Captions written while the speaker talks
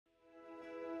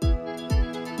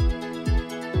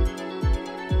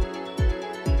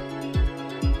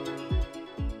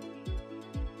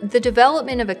The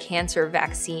development of a cancer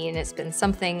vaccine has been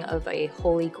something of a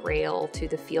holy grail to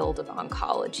the field of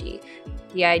oncology.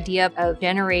 The idea of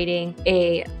generating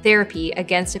a therapy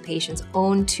against a patient's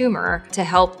own tumor to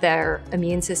help their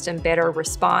immune system better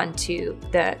respond to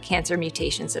the cancer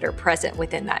mutations that are present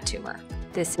within that tumor.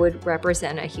 This would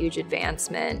represent a huge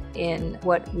advancement in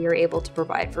what we are able to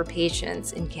provide for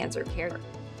patients in cancer care.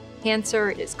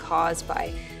 Cancer is caused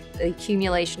by the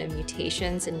accumulation of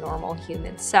mutations in normal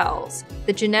human cells.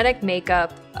 The genetic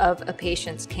makeup of a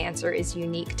patient's cancer is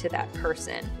unique to that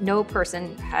person. No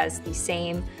person has the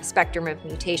same spectrum of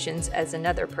mutations as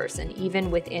another person, even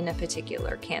within a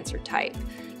particular cancer type.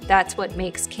 That's what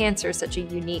makes cancer such a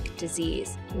unique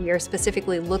disease. We are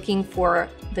specifically looking for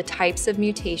the types of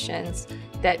mutations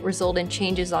that result in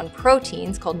changes on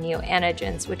proteins called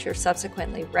neoantigens, which are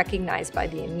subsequently recognized by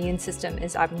the immune system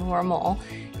as abnormal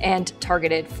and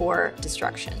targeted for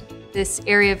destruction. This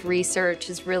area of research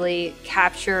has really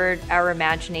captured our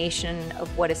imagination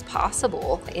of what is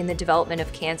possible in the development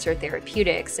of cancer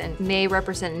therapeutics and may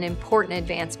represent an important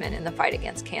advancement in the fight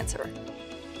against cancer.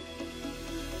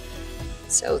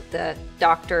 So the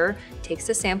doctor takes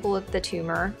a sample of the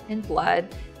tumor and blood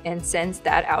and sends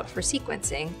that out for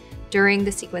sequencing. During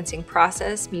the sequencing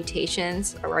process,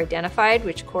 mutations are identified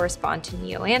which correspond to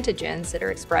neoantigens that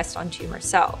are expressed on tumor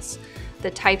cells.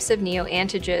 The types of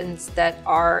neoantigens that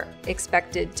are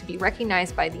expected to be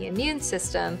recognized by the immune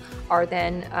system are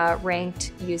then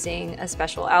ranked using a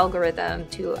special algorithm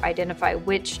to identify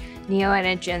which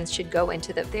neoantigens should go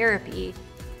into the therapy.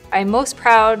 I'm most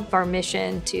proud of our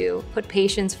mission to put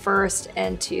patients first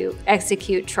and to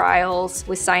execute trials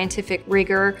with scientific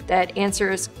rigor that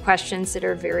answers questions that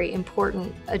are very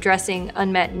important, addressing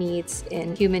unmet needs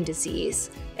in human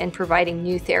disease and providing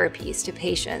new therapies to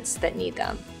patients that need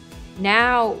them.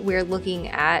 Now we're looking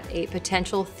at a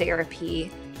potential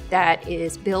therapy that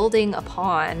is building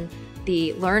upon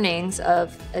the learnings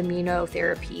of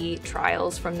immunotherapy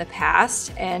trials from the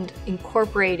past and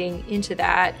incorporating into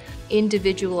that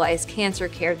individualized cancer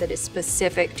care that is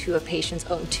specific to a patient's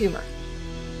own tumor.